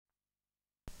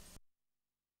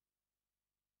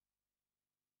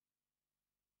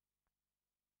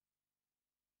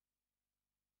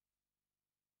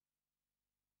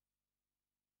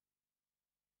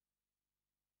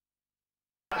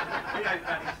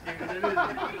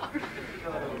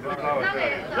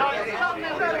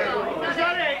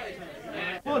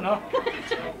Oh no.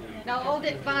 Now hold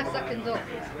it 5 seconds up.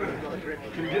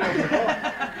 Can you do it?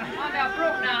 I'm out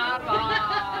broke now.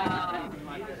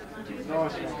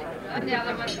 Nice. And the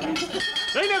other one.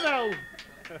 Ring the bell!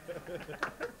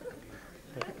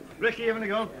 Ricky, having a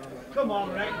go? Come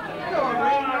on, Rick. Come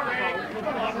on, Rick.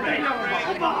 Come on, Rick.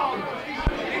 Come on.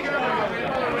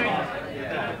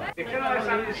 Can I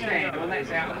understand when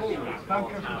that's out of order?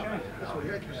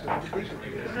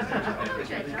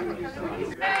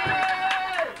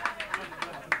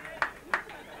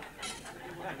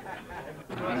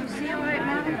 See how it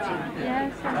managed?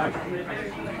 Yes.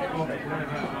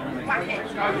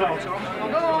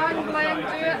 Go on, Glenn, do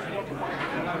it.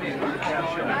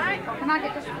 Right, can I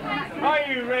get this one? Are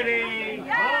you ready?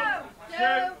 Yeah.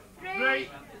 1, 2, 3.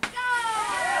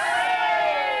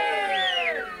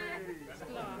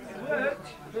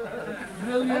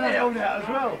 Brilliant. They own that as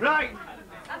well. Right.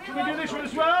 Can we do this one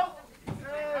as well?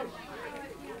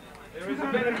 There is a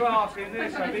bit of glass in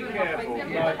this, so be careful.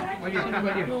 Right. When you're talking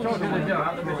the door,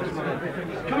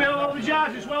 can we have all the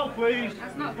jars as well, please?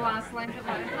 That's not glass, Len.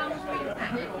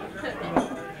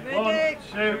 1,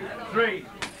 2, 3.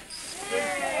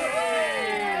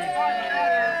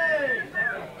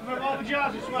 Can we have all the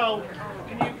jars as well?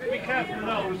 Can you be careful with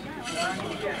those?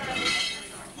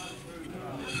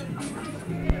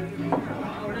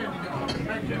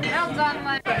 Well done,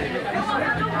 Len.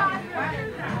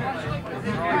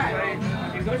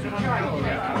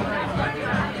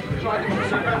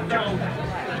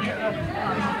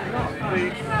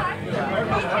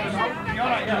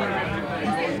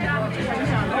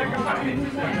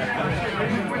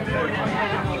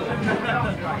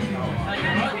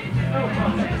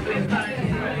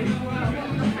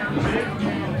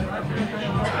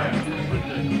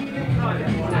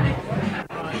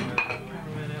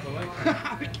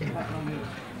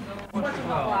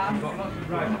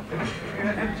 Right, you're going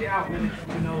to empty it out and then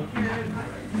you know.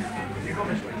 You go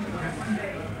this way.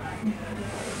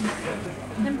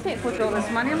 Them take put all this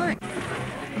money, look.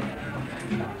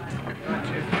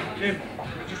 Jim,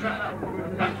 just wrap that up.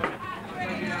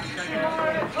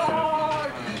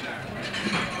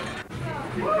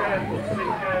 Be careful, be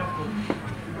careful.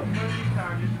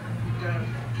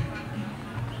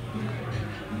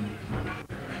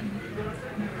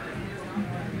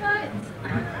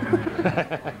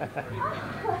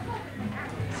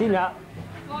 Seen that?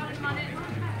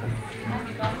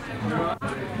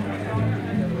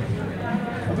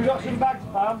 Have we got some bags,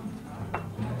 Pam?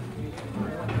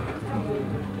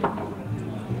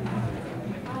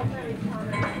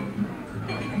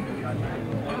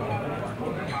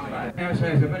 I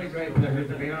say it's a very great pleasure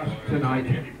to be asked tonight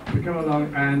to come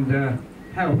along and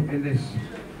help in this,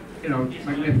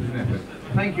 magnificent effort.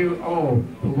 Thank you all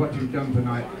for what you've done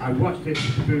tonight. I've watched it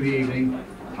through the evening.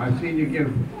 I've seen you give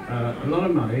a lot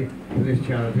of money to this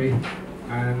charity,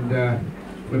 and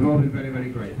we've all been very, very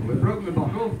grateful. We've broken the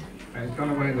bottle, and it's gone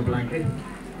away in the blanket.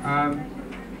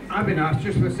 I've been asked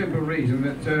just for the simple reason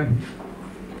that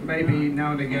maybe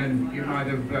now and again you might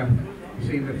have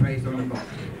seen the face on the box.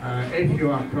 If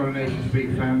you are Coronation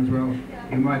Street fans, well,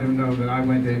 you might have known that I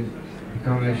went in to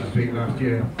Coronation Street last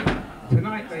year.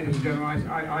 Tonight, ladies and gentlemen,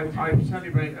 I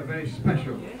celebrate a very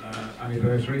special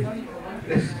anniversary.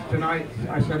 Tonight,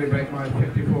 I celebrate my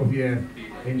 54th year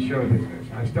in show business.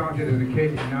 I started as a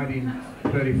kid in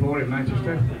 1934 in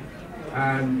Manchester,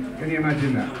 and can you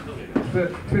imagine that?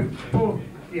 54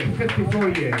 years, ladies and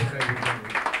gentlemen.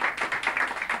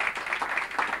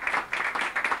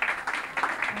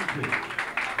 Thank you.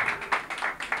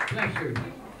 Bless you.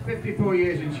 54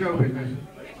 years in show business.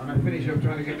 And I finish up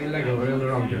trying to get my leg over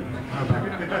Hilda Ogden.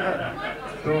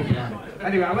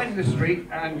 Anyway, I went to the street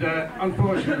and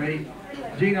unfortunately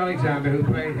Jean Alexander, who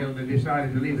played Hilda,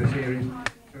 decided to leave the series,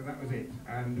 so that was it.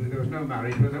 And there was no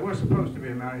marriage, but there was supposed to be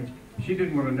a marriage. She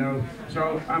didn't want to know,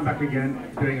 so I'm back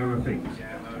again doing other things.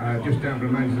 Just down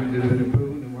from Manchester, did a bit of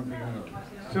Boone and one thing or another.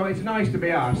 So it's nice to be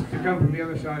asked to come from the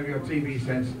other side of your TV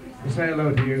sets, to say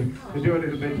hello to you, to do a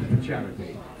little bit for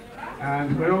charity.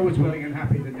 And we're always willing and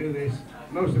happy to do this.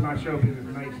 Most of my show business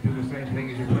mates do the same thing,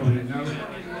 as you probably know.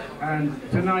 And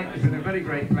tonight it's been a very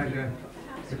great pleasure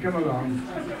to come along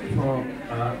for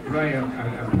Ray and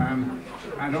Pam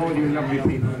and all you lovely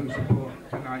people who support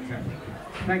tonight's effort.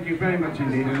 Thank you very much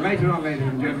indeed. And later on, ladies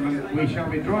and gentlemen, we shall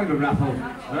be drawing the raffle.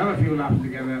 We'll have a few laughs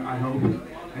together, I hope.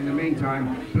 In the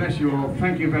meantime, bless you all.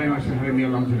 Thank you very much for having me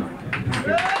along tonight.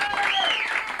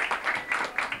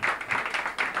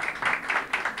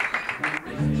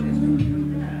 Thank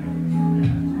you.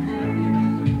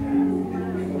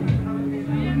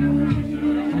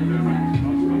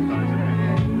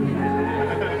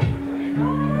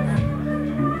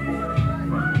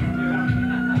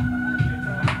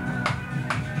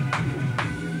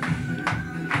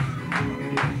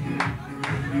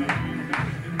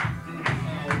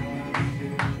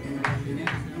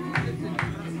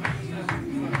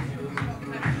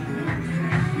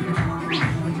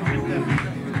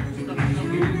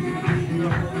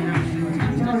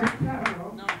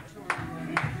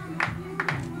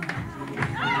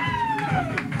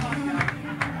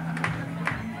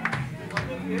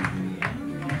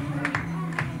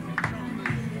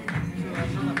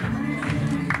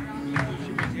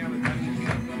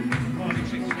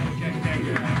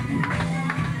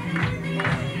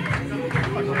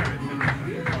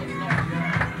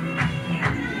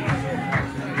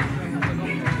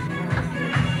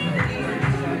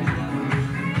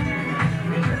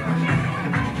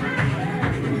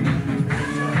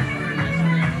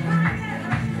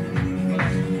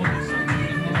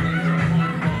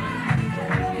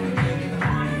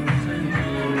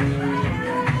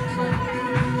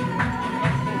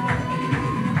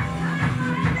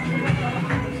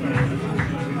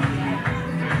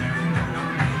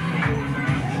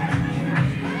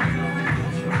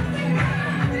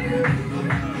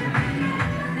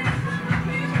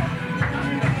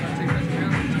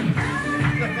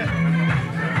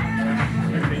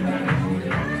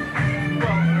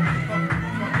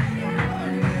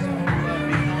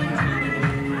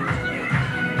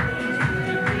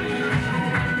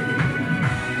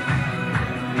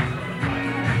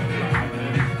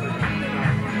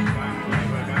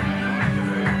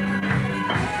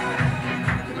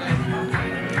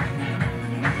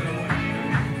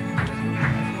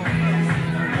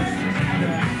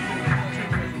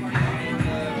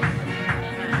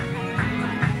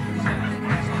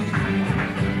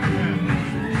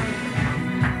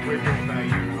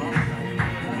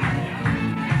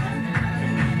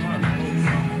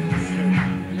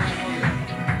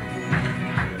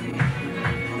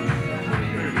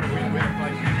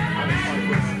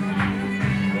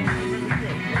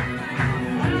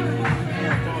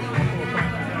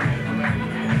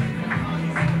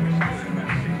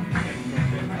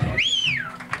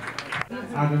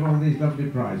 these lovely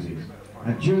prizes.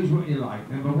 And choose what you like.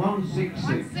 Number 166.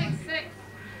 166.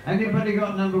 Anybody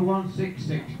got number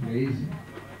 166, please?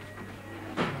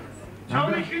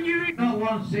 Tony, can you read? Not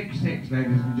 166,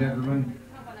 ladies and gentlemen.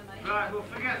 Right, well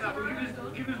forget that. We'll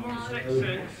give us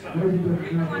 166.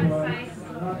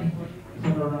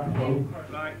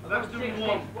 Right, that's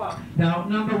number 1. Now,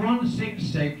 number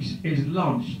 166 is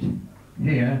lodged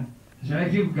here. So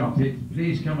if you've got it,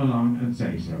 please come along and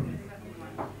say so.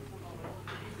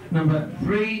 Number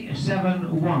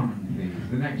 371, please,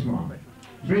 the next one.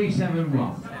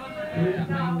 371.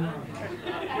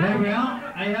 There we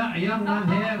are, a young man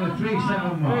here with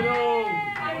 371.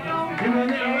 Give a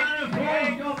little round of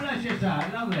applause, God bless you, sir,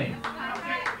 lovely.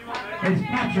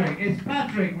 It's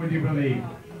Patrick, would you believe?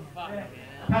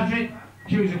 Patrick,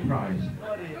 choose a prize.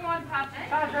 Go on,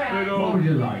 Patrick. What would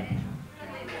you like?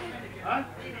 Huh?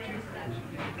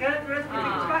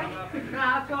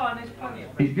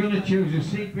 He's going to choose a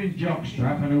sequin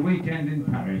jockstrap and a weekend in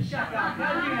Paris. Pat,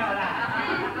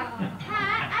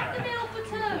 have the meal for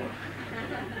 2.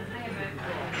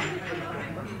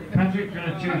 Patrick's going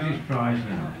to choose his prize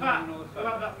now. Pat, I'll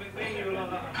have that big thing, you'll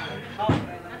have that.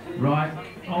 Right,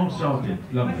 all sorted.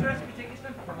 Lovely.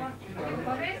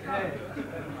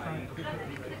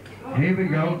 Here we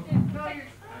go.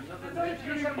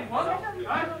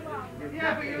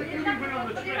 Yeah, but you put it on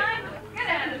the trip.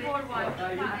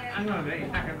 Hang on a minute,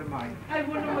 he's back at the mic.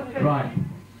 Right,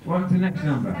 what's the next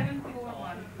number?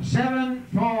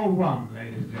 741,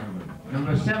 ladies and gentlemen.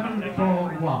 Number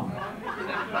 741.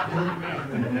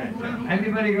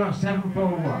 Anybody got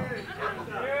 741?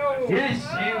 Yes,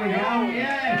 here we go.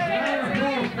 Yes, round of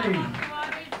applause, please.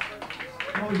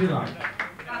 What would you like?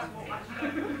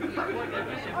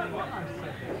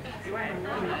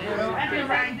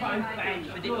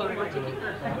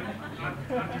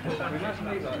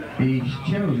 He's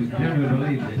chosen, never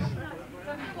believe this.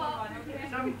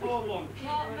 741.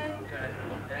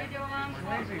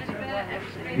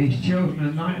 He's chosen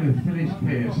a night with Phyllis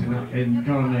Pierce in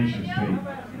Coronation Street.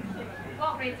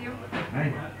 What radio? Hey?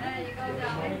 There you go,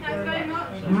 darling. Thanks very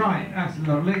much. Right, that's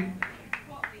lovely.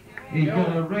 He's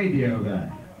got a radio there.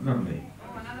 Lovely.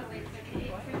 Oh, another week.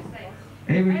 826.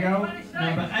 Here we go.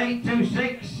 Number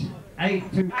 826.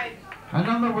 826.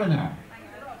 Another winner.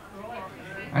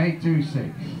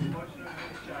 826.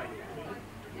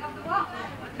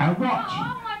 A watch.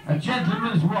 A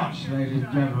gentleman's watch, ladies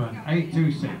and gentlemen.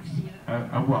 826.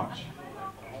 A watch.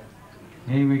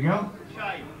 Here we go.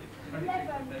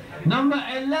 Number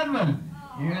 11.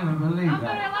 You never believe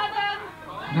that.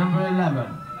 Number 11.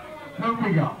 Who have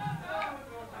we got?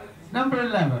 Number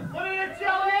 11. What did I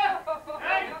tell you?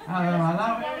 Hey! Hello, hello.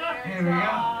 Here we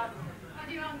go.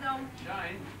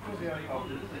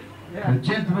 The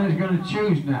gentleman is going to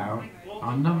choose now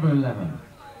on number 11.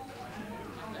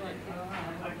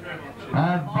 A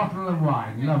bottle of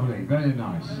wine. Lovely. Very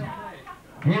nice.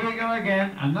 Here we go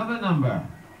again. Another number.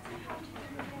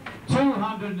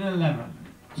 211.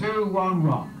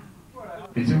 211.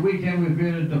 It's a weekend with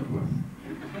Vera Duckworth.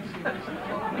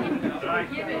 Right.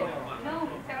 No,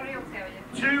 Terry will tell you.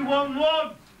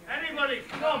 211. Anybody,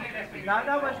 come on.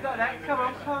 No one's got that. Come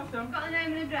on, pass them. Got the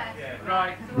name and address?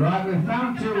 Right. Right, we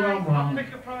found I'll 211.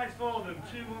 pick a prize for them.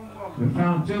 211. We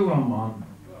found 211.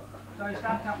 So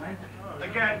start up, man.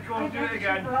 Again, go on, do it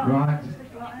again. Right.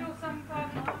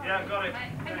 Yeah, got it.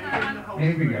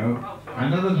 Here we go.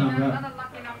 Another number. Another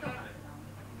lucky number.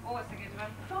 Oh, it's a good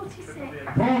one. 46.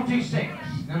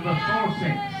 46. Number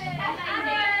 46.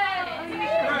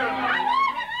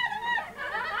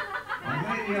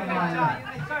 Lady on my left.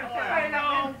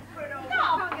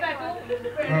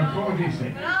 46.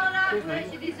 No, that's what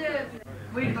she deserves.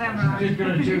 We She's glamour. just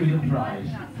going to choose the prize.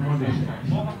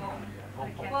 46. What?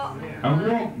 A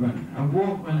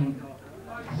Walkman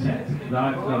set.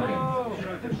 Right, lovely.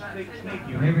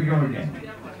 Here we go again.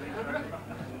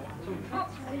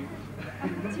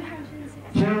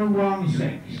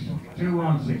 216.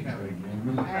 216.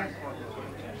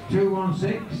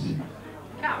 216.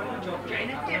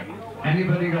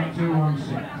 Anybody got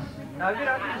 216? No, we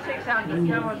don't do 600.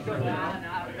 No one's got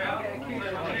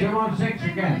that. 216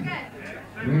 again.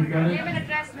 We've got Name it. and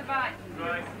address in the back.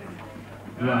 Right.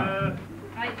 Right.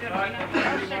 Right, good.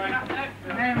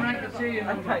 Man, I can see you.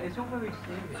 Okay, this all very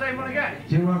serious. Same one again.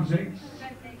 216.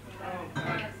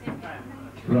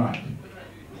 Right.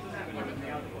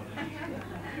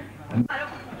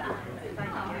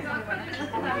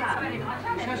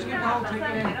 Just get the whole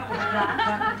ticket in.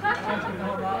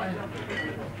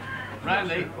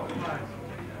 Randy.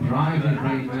 Prize has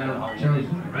been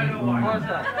chosen. Red wine. What's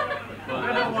that?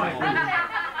 Red or white?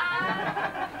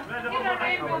 Red or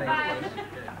white?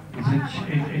 It's a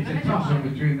it's a toss-up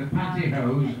between the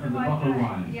pantyhose and the bottle of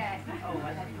wine.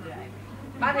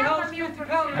 Pantyhose, you to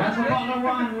come. That's a bottle of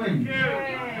wine wins.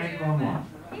 8-1-1.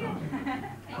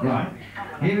 Right.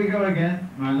 Here we go again.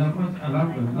 My love was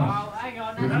we've lost. Hang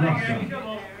on. We've lost them.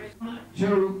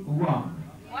 2-1.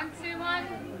 1, 2, 1.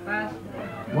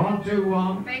 1, 2,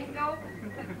 1. Bingo.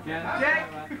 Check.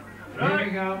 Here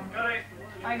we go. Got it.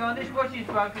 Hang on, this watch is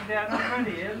broken down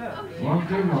already here, look. 1,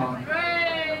 2, 1.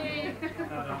 Hooray!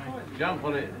 Jump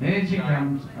on it. Here she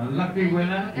comes. A lucky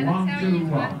winner. 1, 2,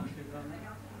 1.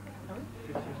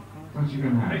 What's she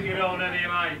going to Bring have? it on, Eddie,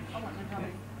 mate.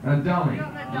 A dolly.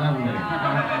 Lovely.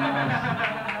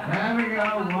 There we go.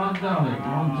 1 dolly.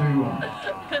 1, 2, 1.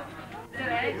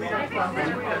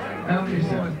 Help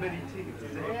yourself.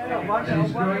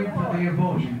 She's going for the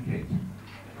abortion kit.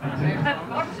 That's it.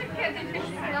 What's the kid?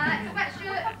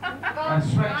 Sweatshirt. A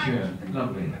sweatshirt.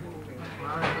 Lovely.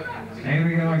 Here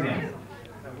we go again.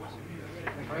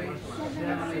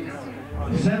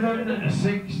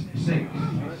 766.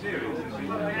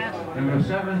 Number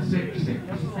 766.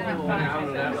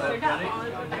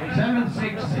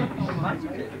 766.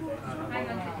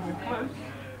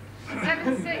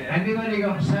 7, 6. Anybody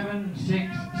got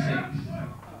 766?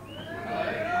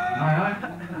 Alright?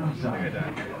 I'm sorry.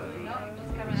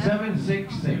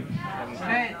 766.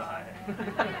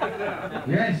 Yes.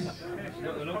 Yes,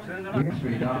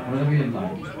 sweetheart, whatever you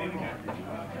like. You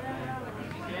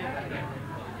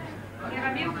can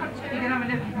have a milk or two. You can have a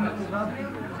different one as well.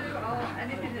 Milk or two or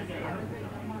anything that's here.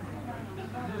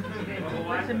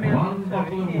 One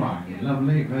bottle of wine.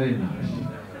 Lovely, very nice.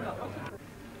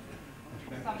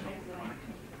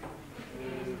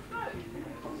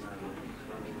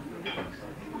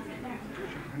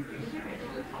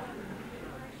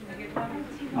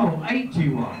 Oh,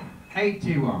 81.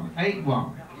 81.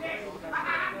 8-1.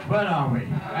 Where are we?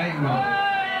 8-1.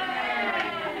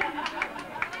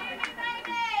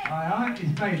 Aye,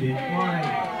 he's made it. Why?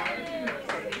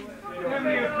 Give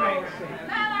me a drink.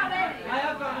 No, I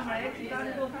have got a drink.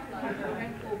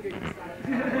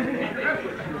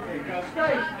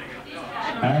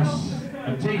 A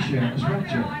t-shirt, a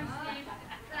sweatshirt.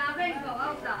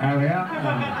 There we are.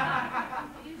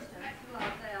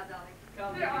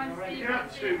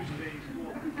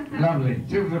 Lovely.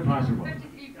 2 for the price of 1.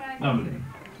 Lovely.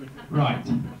 Right.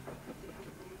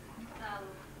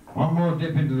 One more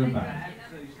dip into the bag.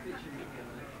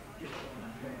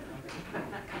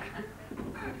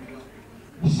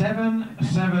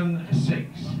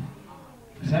 776.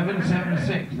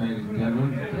 776, ladies and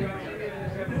gentlemen.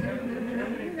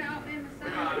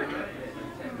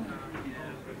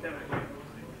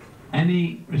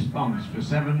 Any response for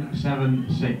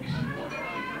 776?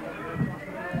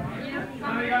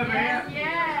 Coming over here.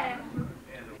 Yeah.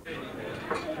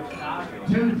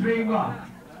 231.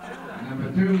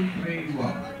 Number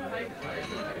 231.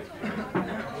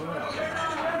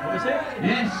 What was it?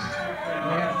 Yes. We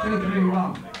have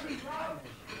 231.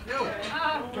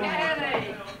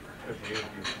 Okay.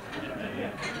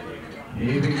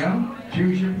 Here we go.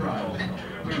 Choose your prize.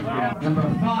 Number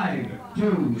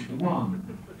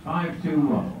 521.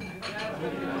 521.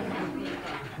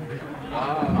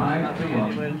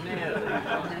 521.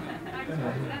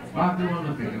 521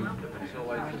 the field.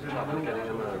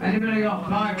 Anybody got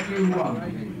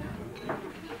 521?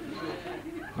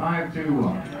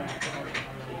 521.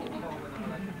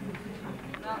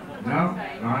 No?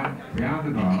 Right. Behind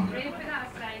the bar. Really put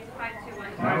that aside. 5, 2, 1.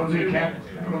 That will be kept.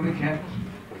 That will be kept.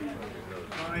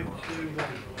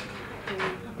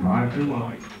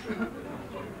 521.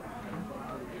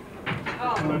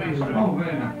 Oh,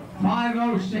 very nice.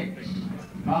 506.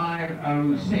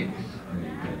 506.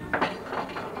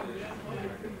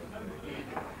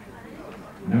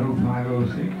 No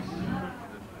 506.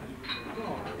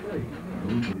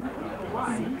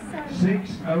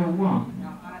 601.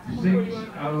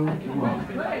 601.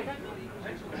 601.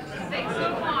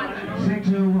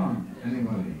 601.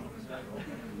 Anybody?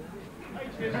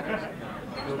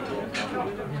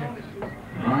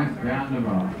 Right, behind the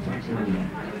bar. 601.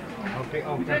 I'll pick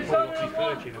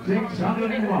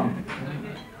 601.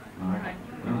 Right.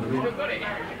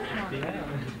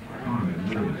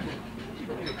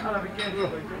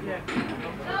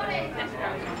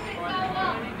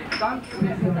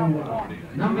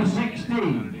 Number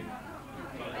 16.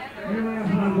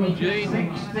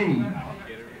 16.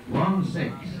 1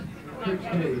 6.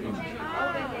 16.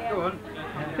 Go on.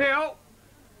 Theo.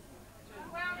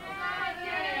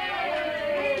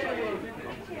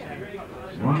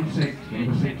 1 6.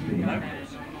 Number 16.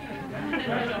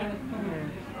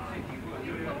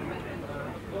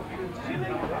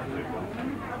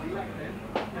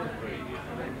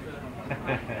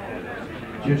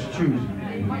 Just choose.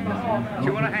 Do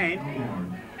you want a hand?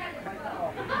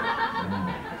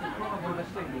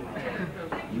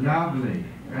 Lovely.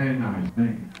 Very nice.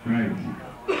 Great.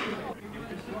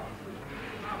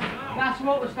 That's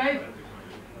what was Steve.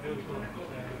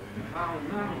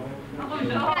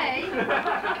 Hey,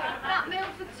 that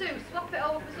milk for two, swap it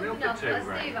over for something else, let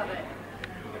Steve have it.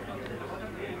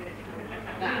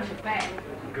 That's a bet.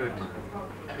 Good.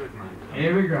 Good, man.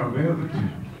 Here we go. Another two.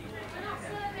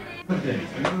 Another dip.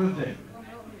 Another dip.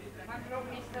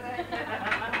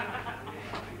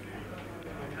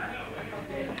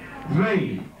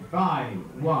 3, 5,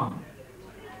 1.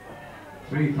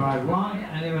 3, 5, 1.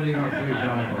 Anybody got 3,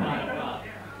 5, 1?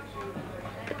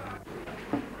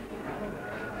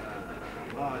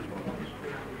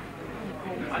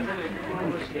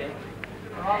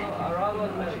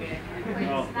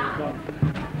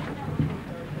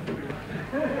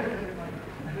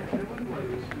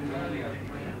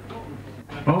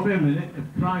 Hold a minute, the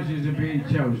prizes are being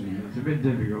chosen. It's a bit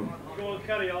difficult. Go on,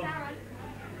 carry on.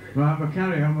 Right, but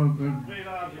carry on. We'll 3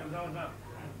 large ones, how's that?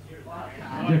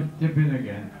 dip in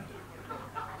again.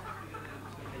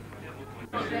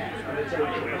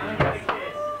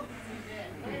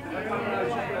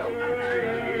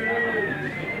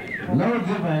 Loads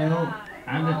of ale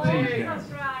and a t-shirt.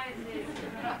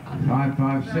 5,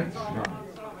 5, 6.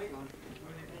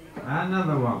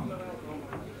 Another one.